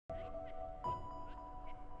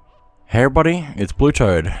Hey everybody, it's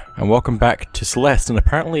BlueToad, and welcome back to Celeste, and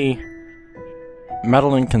apparently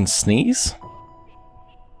Madeline can sneeze?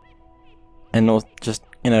 And not just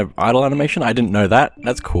in an idle animation? I didn't know that.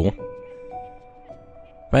 That's cool.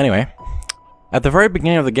 But anyway, at the very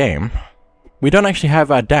beginning of the game, we don't actually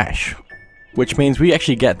have our dash, which means we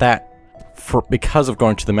actually get that because of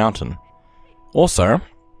going to the mountain. Also,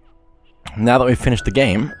 now that we've finished the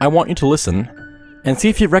game, I want you to listen and see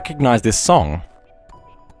if you recognize this song.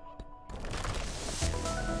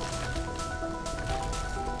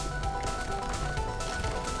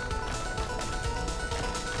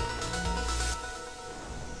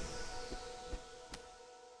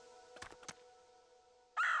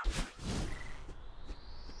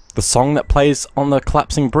 The song that plays on the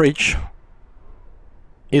collapsing bridge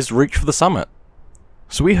is Reach for the Summit.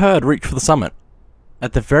 So we heard Reach for the Summit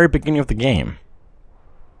at the very beginning of the game.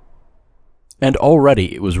 And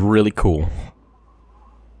already it was really cool.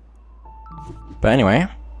 But anyway,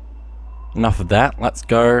 enough of that. Let's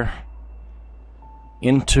go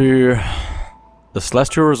into the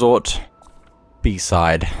Celestial Resort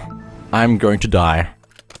B-side. I'm going to die.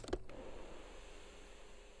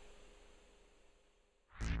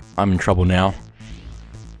 I'm in trouble now.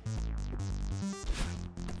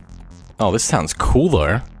 Oh, this sounds cool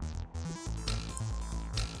though.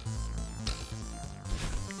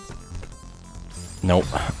 Nope.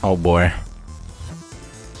 Oh boy.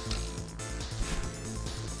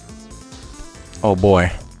 Oh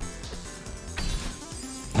boy.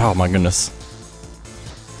 Oh my goodness.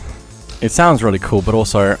 It sounds really cool, but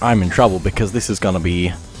also I'm in trouble because this is gonna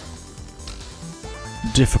be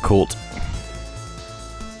difficult.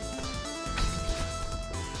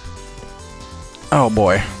 Oh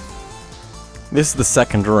boy. This is the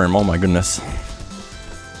second room, oh my goodness.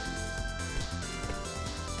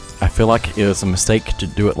 I feel like it was a mistake to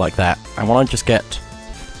do it like that. I want to just get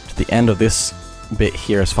to the end of this bit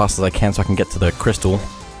here as fast as I can so I can get to the crystal.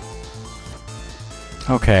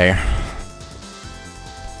 Okay.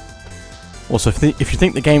 Also, if you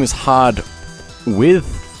think the game is hard with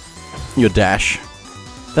your dash,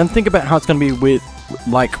 then think about how it's going to be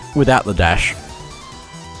without the dash.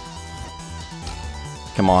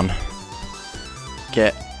 Come on.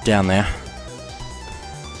 Get down there.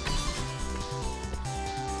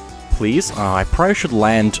 Please? Oh, I probably should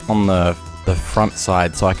land on the front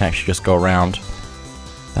side so I can actually just go around.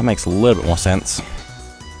 That makes a little bit more sense.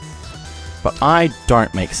 But I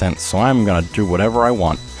don't make sense, so I'm gonna do whatever I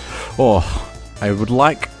want. Oh, I would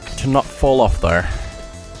like to not fall off though.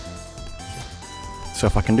 So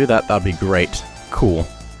if I can do that, that'd be great. Cool.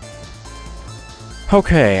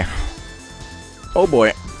 Okay. Oh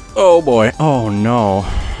boy. Oh boy. Oh no.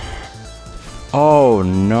 Oh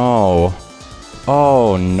no.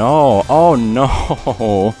 Oh no. Oh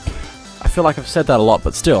no. I feel like I've said that a lot,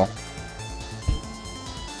 but still.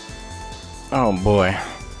 Oh boy.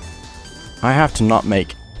 I have to not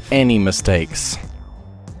make any mistakes.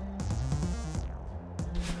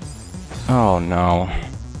 Oh no.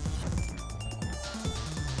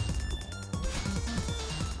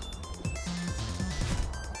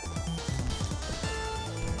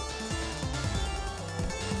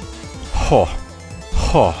 Ho.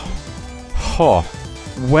 Ho. Ho.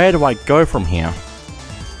 Where do I go from here?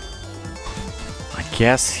 I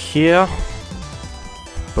guess here?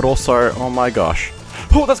 But also, oh my gosh.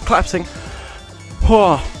 Oh, that's collapsing!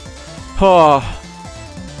 Oh. Oh.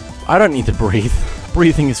 I don't need to breathe.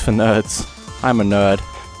 Breathing is for nerds. I'm a nerd.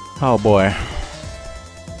 Oh boy.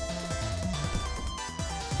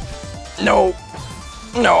 No.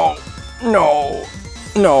 No. No.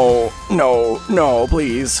 No. No. No,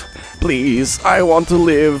 please. Please, I want to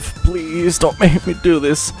live. Please, don't make me do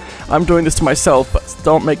this. I'm doing this to myself, but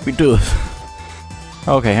don't make me do this.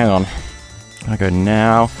 Okay, hang on. I go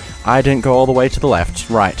now. I didn't go all the way to the left.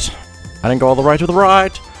 Right. I didn't go all the way to the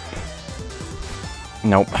right.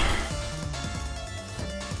 Nope.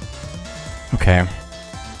 Okay.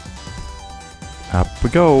 Up we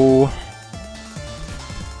go.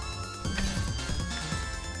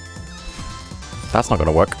 That's not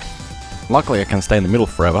gonna work. Luckily, I can stay in the middle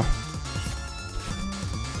forever.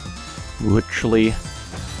 Literally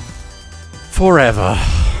forever.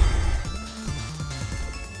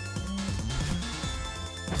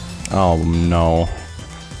 Oh no.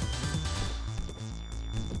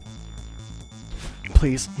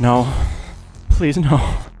 Please, no. Please,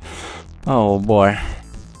 no. Oh boy.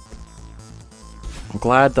 I'm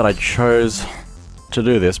glad that I chose to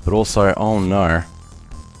do this, but also, oh no.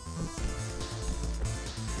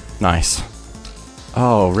 Nice.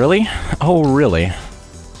 Oh, really? Oh, really?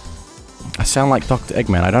 I sound like Dr.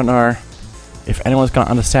 Eggman. I don't know if anyone's gonna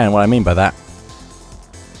understand what I mean by that.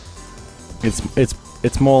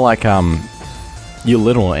 It's more like you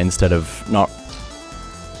little instead of not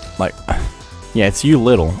like yeah, it's you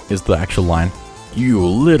little is the actual line. You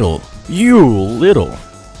little, you little,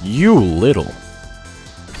 you little.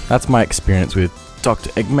 That's my experience with Dr.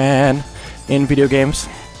 Eggman in video games.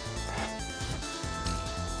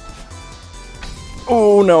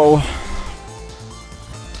 Oh no.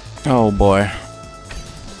 Oh boy.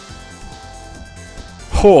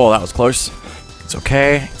 Oh, that was close. It's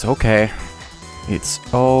okay. It's okay. It's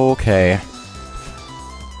okay.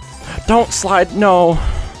 Don't slide. No.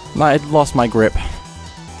 I lost my grip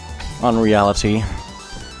on reality.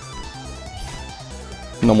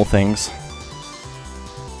 Normal things.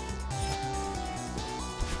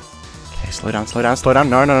 Okay, slow down, slow down, slow down.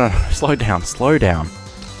 No, no, no. Slow down, slow down.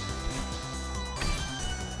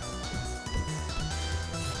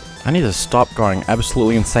 I need to stop going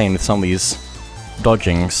absolutely insane with some of these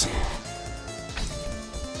dodgings.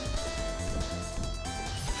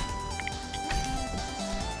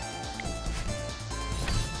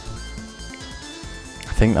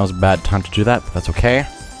 I think that was a bad time to do that, but that's okay.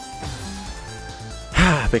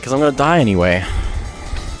 Because I'm gonna die anyway.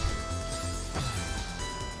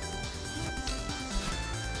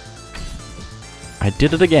 I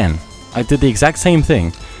did it again. I did the exact same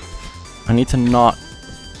thing. I need to not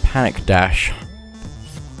panic dash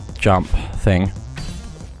jump thing.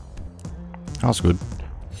 That was good.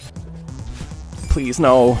 Please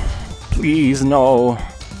no. Please no.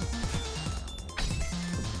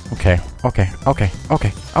 Okay, okay, okay,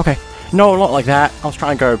 okay, okay. No, not like that. I was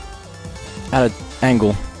trying to go at an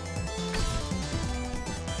angle.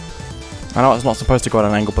 I know it's not supposed to go at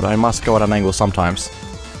an angle, but I must go at an angle sometimes.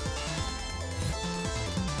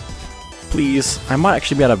 Please. I might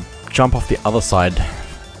actually be able to jump off the other side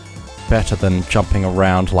better than jumping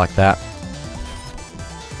around like that.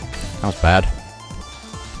 That was bad.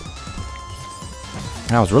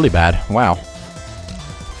 That was really bad. Wow.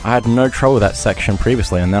 I had no trouble with that section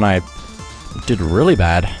previously, and then I did really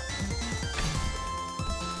bad.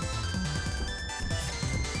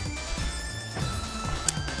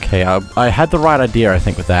 Okay, I had the right idea, I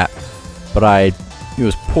think, with that, but it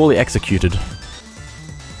was poorly executed.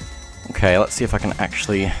 Okay, let's see if I can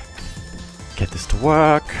actually get this to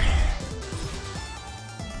work.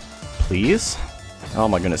 Please? Oh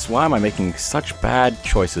my goodness, why am I making such bad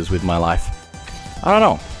choices with my life? I don't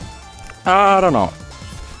know. I don't know.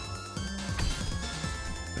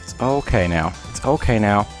 It's okay now. It's okay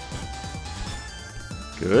now.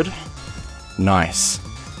 Good. Nice.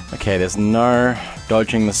 Okay, there's no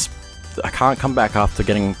dodging this. I can't come back after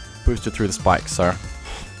getting boosted through the spike, so.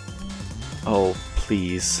 Oh,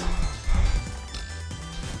 please.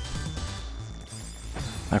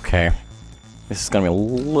 Okay. This is gonna be a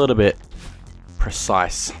little bit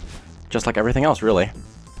precise. Just like everything else, really.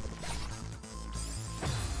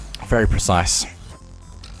 Very precise.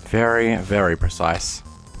 Very, very precise.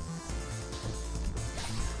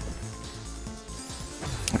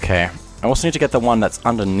 Okay. I also need to get the one that's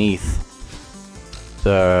underneath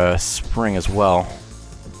the spring as well.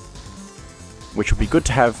 Which would be good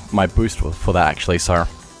to have my boost for that, actually, so.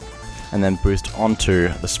 And then boost onto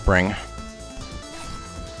the spring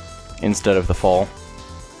instead of the fall.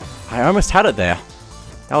 I almost had it there.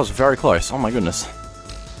 That was very close. Oh my goodness.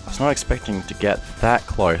 I was not expecting to get that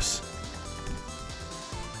close.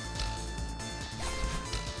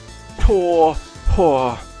 Poor.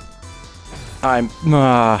 I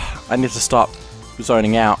need to stop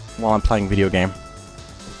zoning out while I'm playing video game.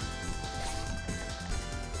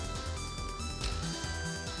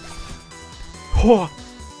 Oh,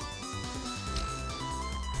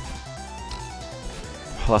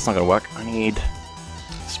 that's not gonna work. I need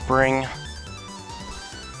spring.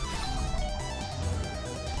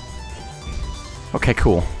 Okay,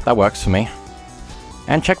 cool. That works for me.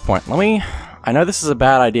 And checkpoint. I know this is a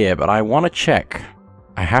bad idea, but I want to check.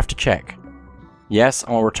 I have to check. Yes,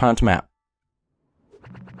 I will return to map.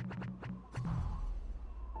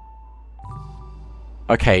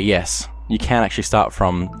 Okay, yes. You can actually start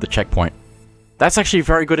from the checkpoint. That's actually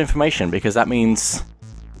very good information, because that means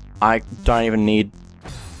I don't even need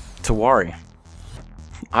to worry.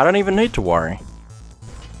 I don't even need to worry.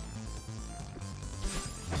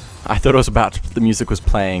 I thought it was about the music was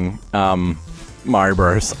playing Mario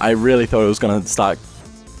Bros. I really thought it was gonna start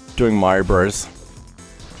doing Mario Bros.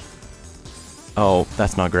 Oh,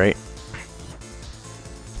 that's not great.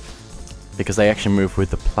 Because they actually move with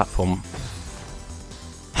the platform.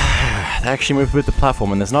 They actually move with the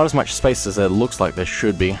platform, and there's not as much space as it looks like there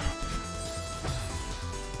should be.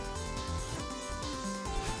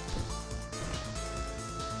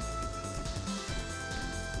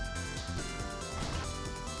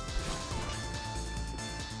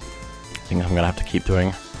 things I'm gonna have to keep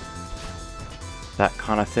doing. That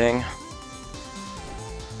kind of thing.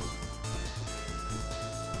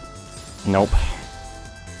 Nope.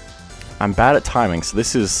 I'm bad at timing, so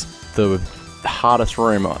this is the hardest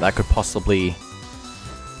room that could possibly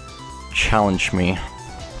challenge me.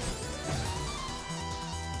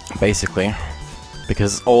 Basically.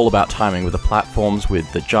 Because it's all about timing with the platforms, with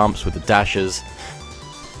the jumps, with the dashes.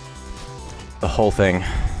 The whole thing.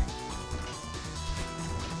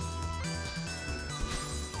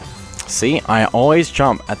 See, I always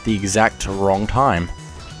jump at the exact wrong time.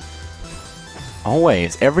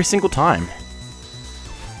 Always, every single time.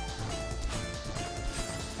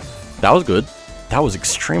 That was good. That was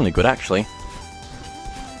extremely good, actually.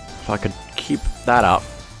 If I could keep that up,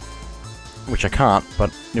 which I can't,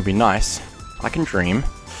 but it'd be nice. I can dream.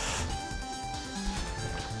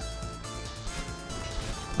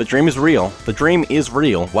 The dream is real. The dream is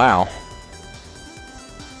real. Wow.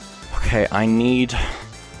 Okay, I need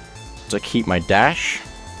to keep my dash.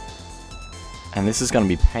 And this is going to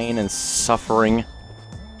be pain and suffering.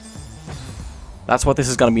 That's what this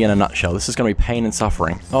is going to be in a nutshell. This is going to be pain and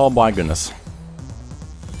suffering. Oh my goodness.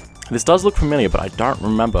 This does look familiar, but I don't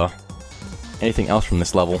remember anything else from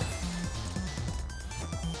this level.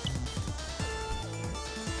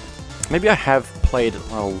 Maybe I have played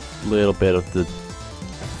a little bit of the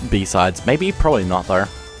B-sides. Maybe, probably not though.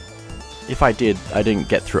 If I did, I didn't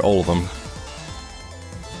get through all of them.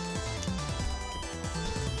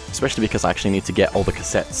 Especially because I actually need to get all the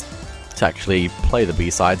cassettes to actually play the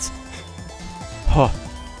B-sides. Huh.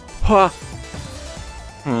 Huh.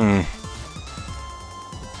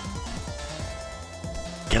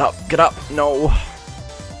 Get up, get up, no.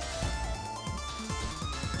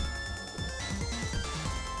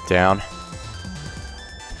 Down.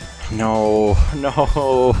 No,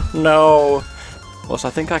 no, no. Also,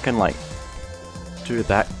 I think I can like do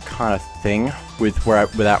that kind of thing with where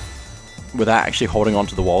without actually holding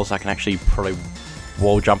onto the walls. I can actually probably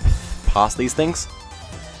wall jump past these things.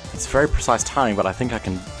 It's very precise timing, but I think I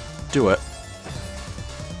can do it.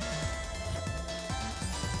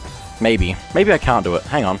 Maybe. Maybe I can't do it.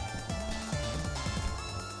 Hang on.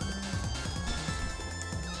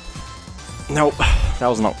 Nope. That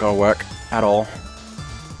was not gonna work at all.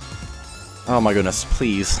 Oh my goodness,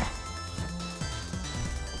 please.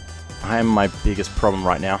 I am my biggest problem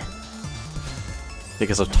right now.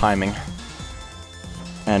 Because of timing.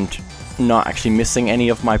 And not actually missing any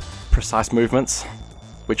of my precise movements.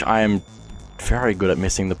 Which I am very good at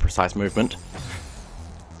missing the precise movement.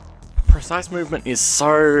 Precise movement is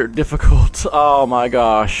so difficult. Oh my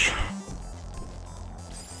gosh.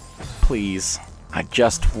 Please. I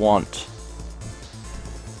just want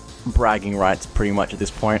bragging rights pretty much at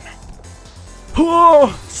this point.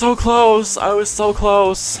 Oh, so close! I was so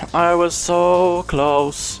close! I was so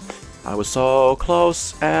close! I was so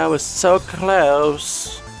close! I was so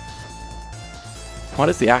close! What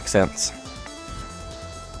is the accents?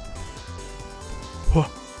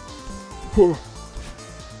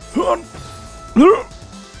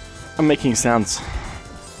 I'm making sounds.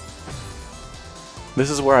 This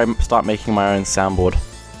is where I start making my own soundboard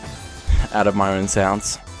out of my own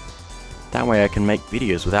sounds. That way I can make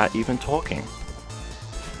videos without even talking.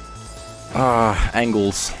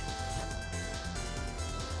 Angles.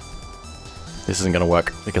 This isn't gonna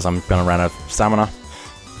work because I'm gonna run out of stamina.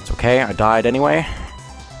 It's okay, I died anyway.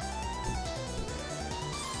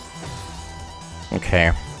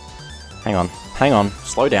 Okay. Hang on. Hang on.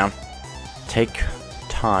 Slow down. Take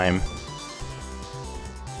time.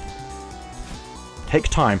 Take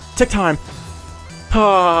time. Take time!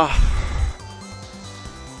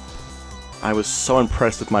 I was so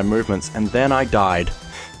impressed with my movements, and then I died.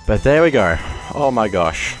 But there we go. Oh my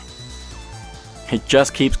gosh. It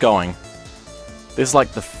just keeps going. This is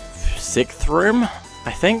like the 6th room,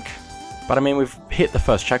 I think? But I mean, we've hit the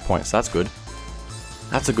first checkpoint, so that's good.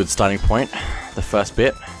 That's a good starting point. The first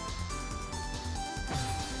bit.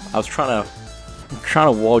 I was trying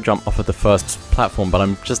to wall jump off of the first platform, but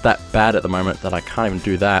I'm just that bad at the moment that I can't even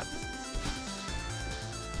do that.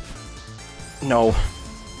 No.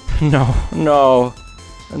 No, no,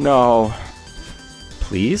 no.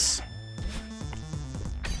 Please?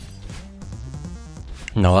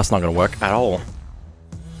 No, that's not gonna work at all.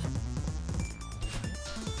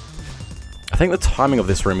 I think the timing of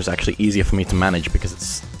this room is actually easier for me to manage because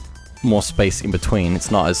it's more space in between.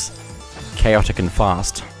 It's not as chaotic and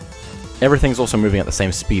fast. Everything's also moving at the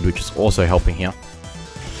same speed, which is also helping here.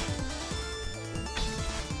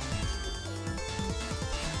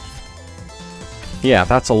 Yeah,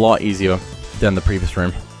 that's a lot easier than the previous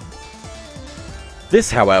room.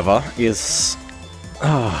 This, however, is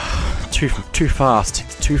too fast.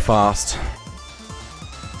 It's too fast.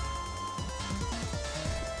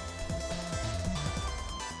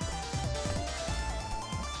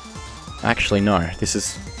 Actually, no. This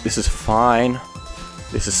is fine.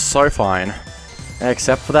 This is so fine.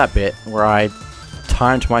 Except for that bit where I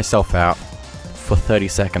timed myself out for 30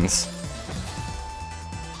 seconds.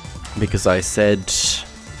 Because I said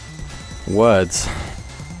words.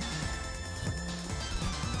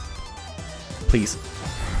 Please.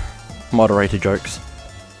 Moderator jokes.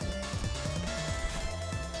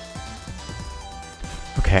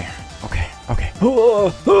 Okay.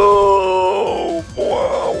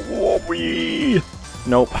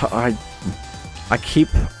 Nope, I keep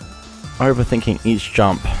overthinking each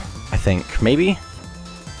jump, I think. Maybe?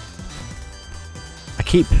 I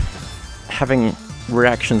keep having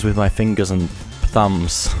reactions with my fingers and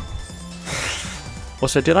thumbs.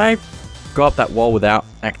 Also, did I go up that wall without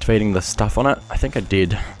activating the stuff on it? I think I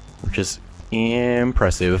did, which is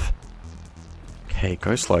impressive. Okay,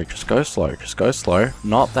 go slow, just go slow, just go slow.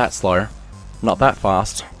 Not that slow. Not that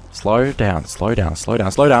fast. Slow down, slow down, slow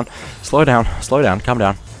down, slow down, slow down, slow down, calm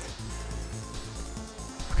down.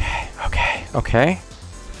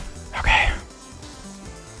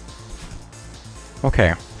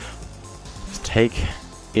 Okay. Just take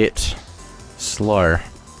it slow.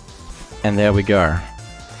 And there we go.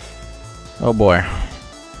 Oh boy.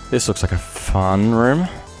 This looks like a fun room.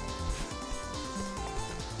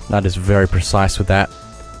 That is very precise with that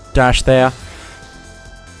dash there.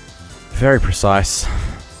 Very precise.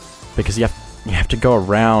 Because you have to go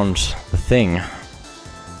around the thing.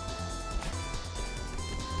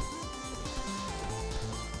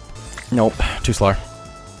 Nope, too slow.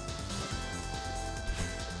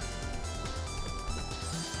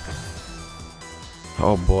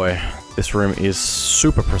 Oh boy, this room is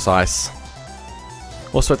super precise.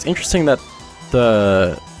 Also, it's interesting that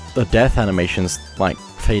the death animations, like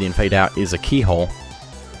fade in, fade out, is a keyhole.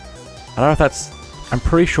 I don't know if that's... I'm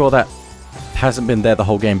pretty sure that hasn't been there the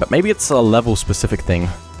whole game, but maybe it's a level specific thing.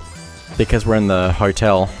 Because we're in the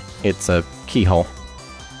hotel, it's a keyhole.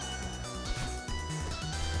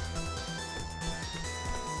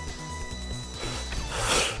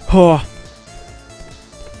 Oh.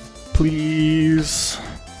 Please.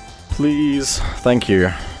 Please. Thank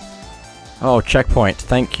you. Oh, checkpoint.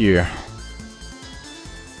 Thank you.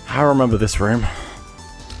 I remember this room.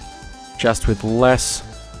 Just with less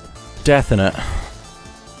death in it.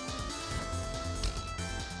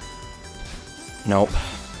 Nope.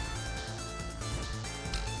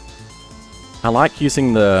 I like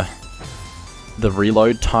using the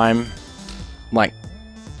reload time, like,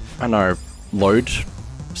 I don't know, load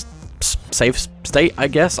save state, I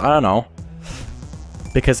guess? I don't know.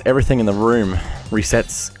 Because everything in the room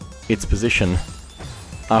resets its position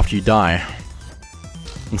after you die.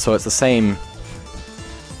 And so it's the same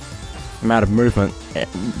amount of movement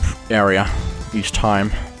area each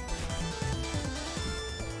time.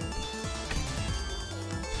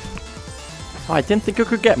 Oh, I didn't think it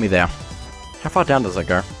could get me there. How far down does it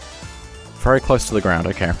go? Very close to the ground,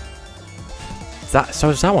 okay. So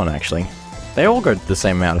is that one, actually. They all go the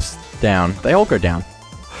same amount of down. They all go down.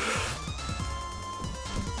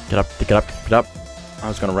 Get up, get up, get up. I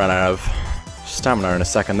was gonna run out of stamina in a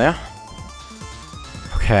second there.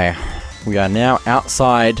 Okay, we are now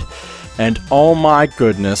outside, and oh my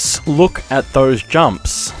goodness, look at those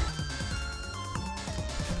jumps.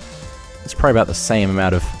 It's probably about the same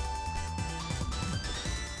amount of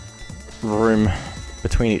room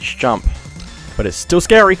between each jump, but it's still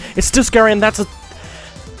scary. It's still scary, and that's a...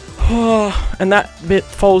 and that bit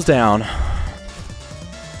falls down.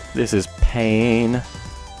 This is pain.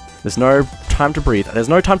 There's no time to breathe. There's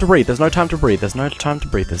no time to breathe. There's no time to breathe. There's no time to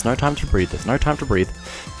breathe. There's no time to breathe. There's no time to breathe.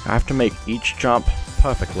 I have to make each jump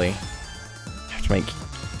perfectly. I have to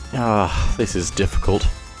make... this is difficult.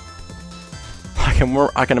 I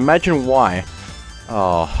can imagine why.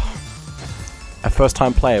 A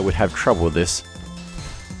first-time player would have trouble with this.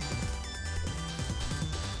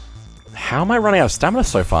 How am I running out of stamina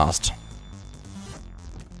so fast?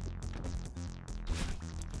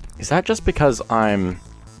 Is that just because I'm...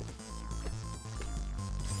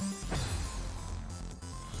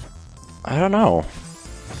 I don't know.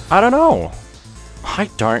 I don't know. I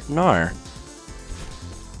don't know.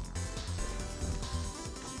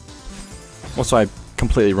 Also, I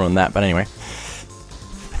completely ruined that, but anyway.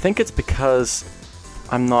 I think it's because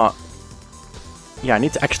I'm not... Yeah, I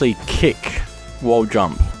need to actually kick wall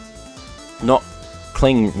jump. Not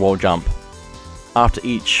cling wall jump after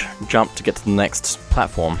each jump to get to the next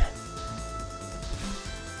platform.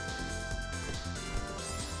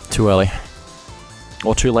 Too early.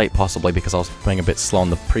 Or too late, possibly, because I was being a bit slow on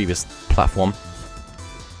the previous platform.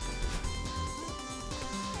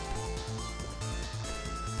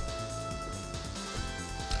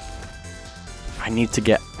 I need to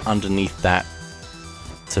get underneath that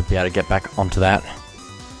to be able to get back onto that.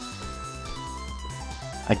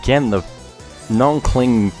 Again, the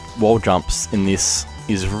non-cling wall jumps in this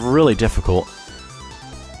is really difficult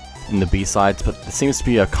in the B-sides, but it seems to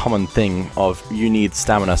be a common thing of you need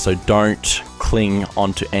stamina, so don't cling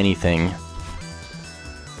onto anything.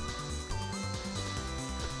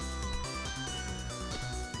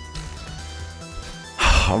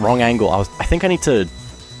 Wrong angle. I think I need to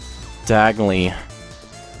diagonally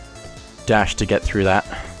dash to get through that.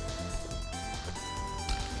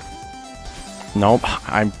 Nope,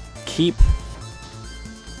 I keep...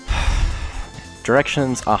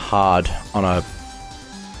 Directions are hard on a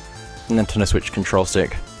Nintendo Switch control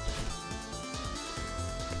stick.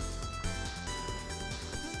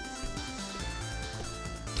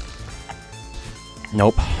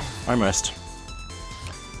 Nope, almost.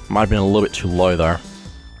 Might have been a little bit too low though.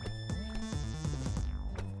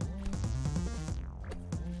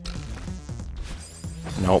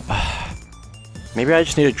 Nope. Maybe I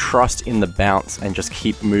just need to trust in the bounce and just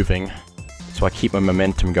keep moving, so I keep my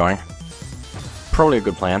momentum going. Probably a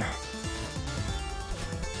good plan.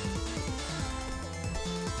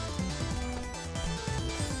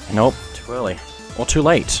 Nope, too early. Or too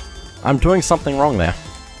late. I'm doing something wrong there.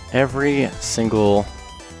 Every single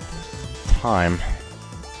time.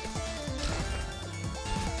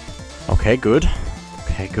 Okay, good.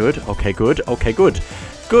 Okay, good. Okay, good. Okay, good.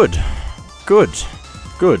 Good. Good.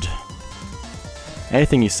 Good.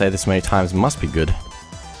 Anything you say this many times must be good.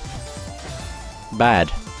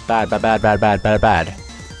 Bad. Bad, bad, bad, bad, bad, bad, bad.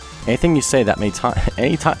 Anything you say that many times...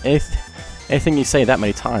 anything you say that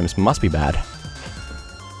many times must be bad.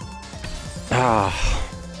 Ah,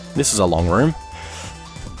 this is a long room.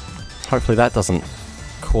 Hopefully that doesn't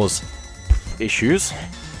cause issues.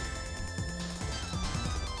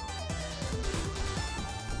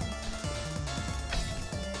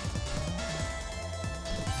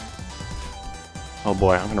 Oh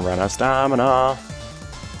boy, I'm gonna run out of stamina.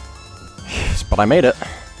 Yes, but I made it.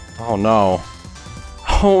 Oh no.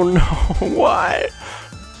 Oh no, why?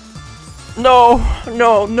 No,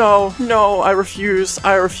 no, no, no, I refuse,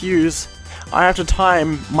 I refuse. I have to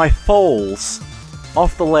time my falls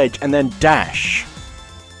off the ledge and then dash.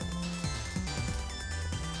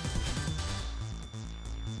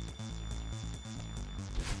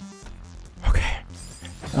 Okay.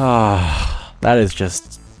 Ah, that is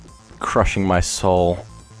just crushing my soul.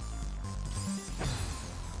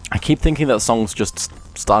 I keep thinking that song's just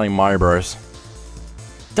starting Mario Bros.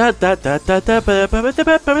 Also,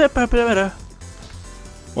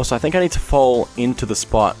 I think I need to fall into the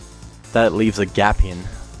spot that it leaves a gap in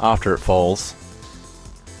after it falls.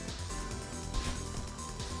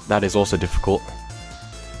 That is also difficult.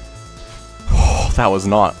 Oh, that was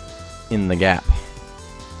not in the gap.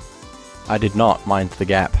 I did not mind the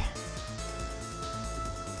gap.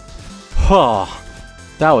 Oh,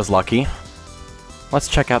 that was lucky. Let's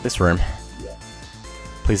check out this room.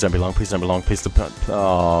 Please don't be long, please don't be long, please don't...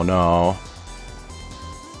 Oh no.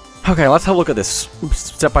 Okay, let's have a look at this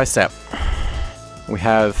step by step. We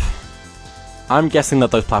have... I'm guessing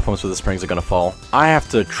that those platforms with the springs are gonna fall. I have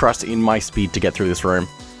to trust in my speed to get through this room.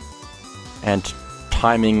 And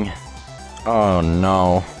timing... Oh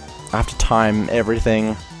no. I have to time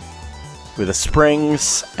everything with the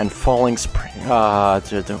springs and falling spring...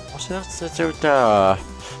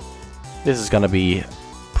 This is gonna be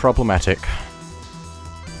problematic.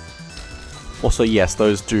 Also, yes,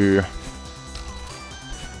 those do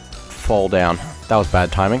fall down. That was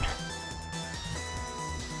bad timing.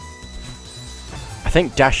 I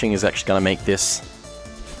think dashing is actually gonna make this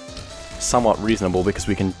somewhat reasonable because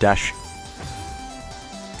we can dash.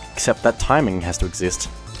 Except that timing has to exist.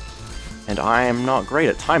 And I am not great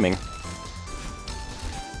at timing.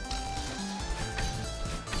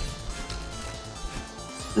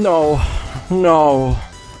 No, no.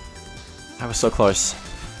 I was so close.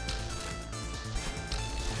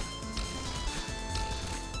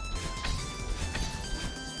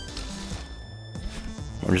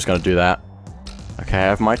 I'm just gonna do that. Okay, I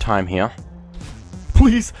have my time here.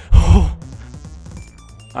 Please! Oh.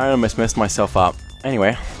 I almost messed myself up.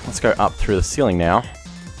 Anyway, let's go up through the ceiling now.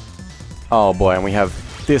 Oh boy, and we have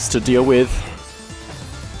this to deal with.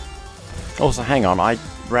 Also, hang on, I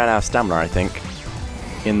ran out of stamina, I think,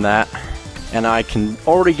 in that. And I can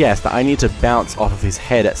already guess that I need to bounce off of his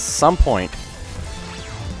head at some point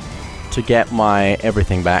to get my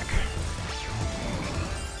everything back.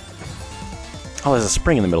 Oh, there's a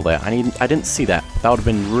spring in the middle there. I didn't see that. That would have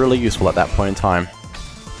been really useful at that point in time.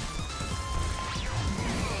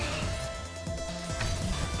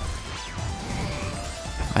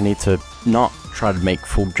 I need to not try to make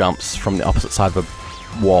full jumps from the opposite side of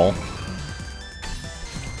a wall.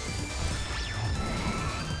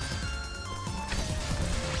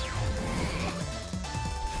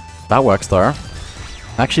 That works though.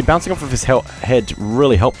 Actually, bouncing off of his head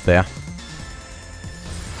really helped there.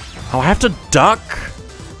 Oh, I have to duck?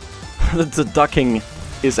 The ducking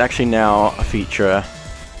is actually now a feature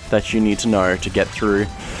that you need to know to get through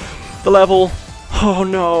the level. Oh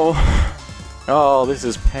no. Oh, this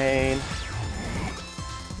is pain.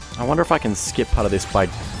 I wonder if I can skip part of this by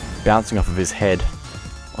bouncing off of his head.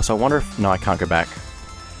 Also, I wonder if... No, I can't go back.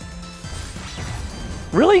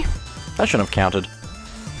 Really? That shouldn't have counted.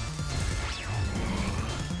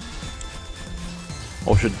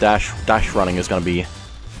 Or should dash running is going to be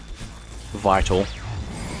vital.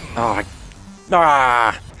 Oh,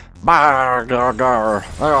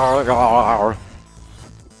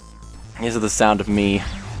 These are the sound of me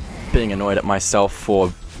being annoyed at myself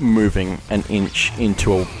for moving an inch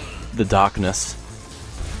into the darkness.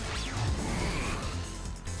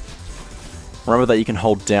 Remember that you can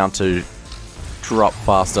hold down to drop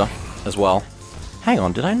faster as well. Hang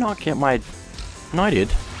on, did I not get my... No, I did.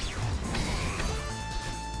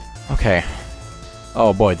 Okay.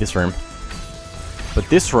 Oh boy, this room. But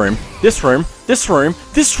this room, this room, this room,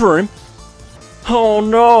 this room! Oh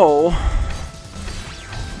no!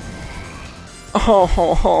 Oh,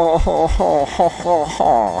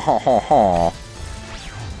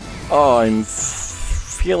 I'm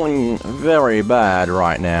feeling very bad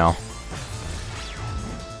right now.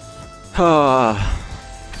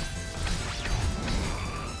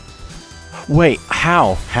 Wait,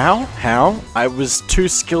 how? How? I was too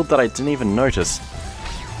skilled that I didn't even notice.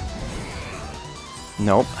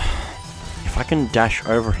 Nope. If I can dash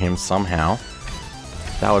over him somehow,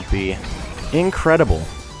 that would be incredible.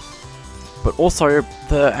 But also,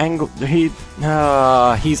 the angle...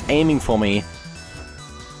 he's aiming for me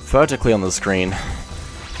vertically on the screen,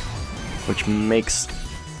 which makes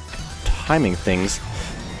timing things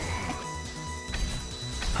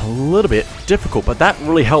a little bit difficult, but that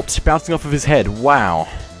really helped bouncing off of his head. Wow.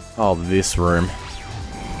 Oh, this room.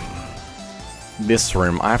 This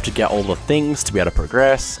room. I have to get all the things to be able to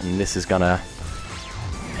progress, and this is gonna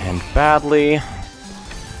end badly.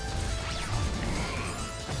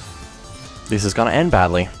 This is gonna end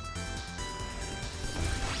badly.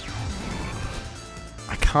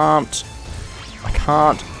 I can't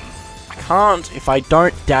if I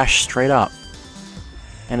don't dash straight up.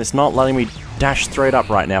 And it's not letting me dash straight up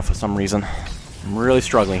right now for some reason. I'm really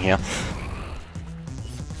struggling here.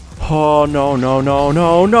 Oh, no, no, no,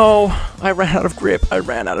 no, no! I ran out of grip, I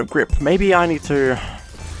ran out of grip. Maybe I need to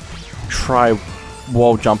try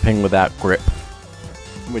wall jumping without grip,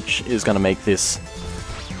 which is gonna make this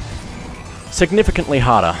significantly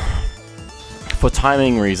harder for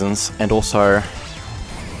timing reasons and also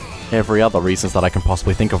every other reasons that I can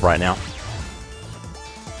possibly think of right now.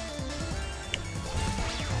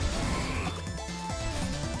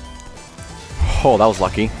 Oh, that was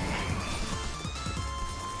lucky.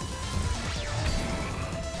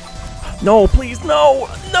 No, please, no!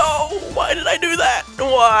 No! Why did I do that?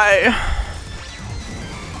 Why?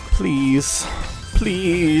 Please.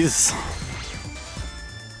 Please.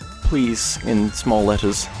 Please, in small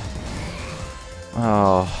letters.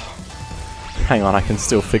 Oh. Hang on, I can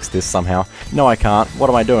still fix this somehow. No, I can't. What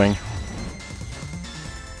am I doing?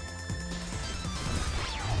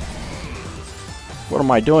 What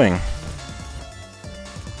am I doing?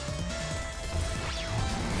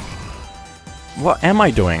 What am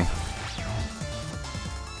I doing?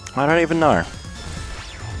 I don't even know.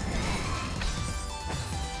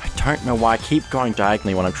 I don't know why I keep going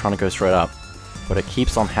diagonally when I'm trying to go straight up. But it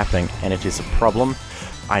keeps on happening, and it is a problem.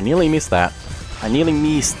 I nearly missed that. I nearly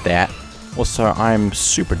missed that. Also, I'm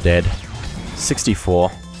super dead.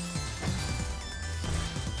 64.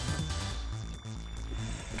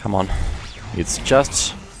 Come on. It's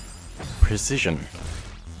just precision.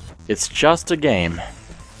 It's just a game.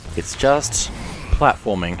 It's just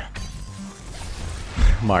platforming.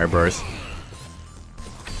 Mario Bros.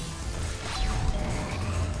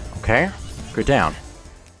 Okay, go down.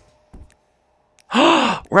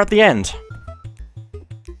 We're at the end!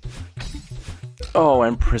 Oh,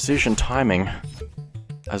 and precision timing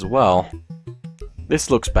as well.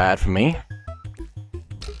 This looks bad for me.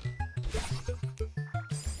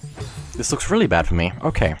 This looks really bad for me.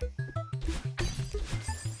 Okay.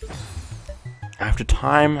 I have to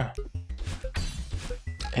time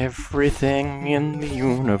everything in the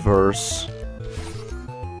universe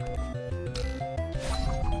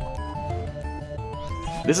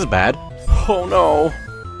This is bad. Oh no!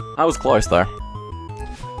 I was close though.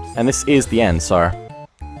 And this is the end, so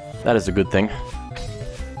that is a good thing.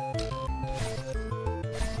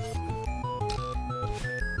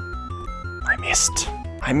 I missed.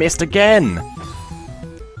 I missed again!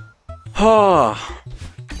 Oh.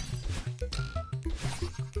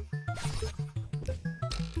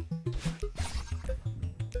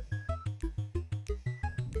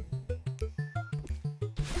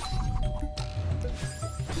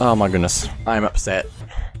 Oh my goodness, I'm upset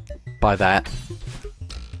by that.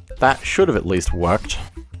 That should have at least worked.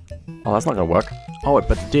 Oh, that's not gonna work. Oh,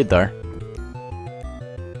 but it did though.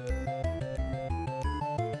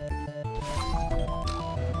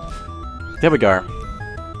 There we go.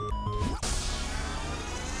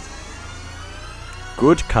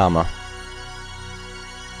 Good karma.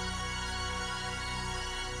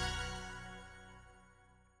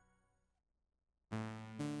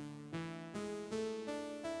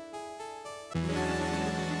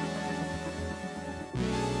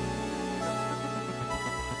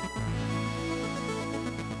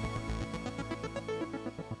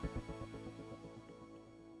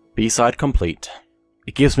 B-side complete.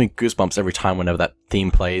 It gives me goosebumps every time whenever that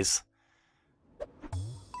theme plays.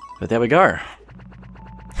 But there we go.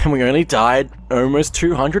 And we only died almost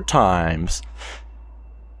 200 times.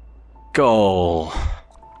 Goal.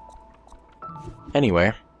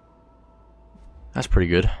 Anyway. That's pretty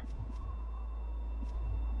good.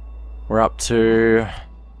 We're up to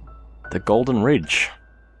the Golden Ridge.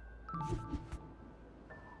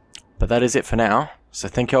 But that is it for now. So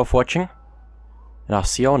thank you all for watching. And I'll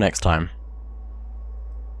see you all next time.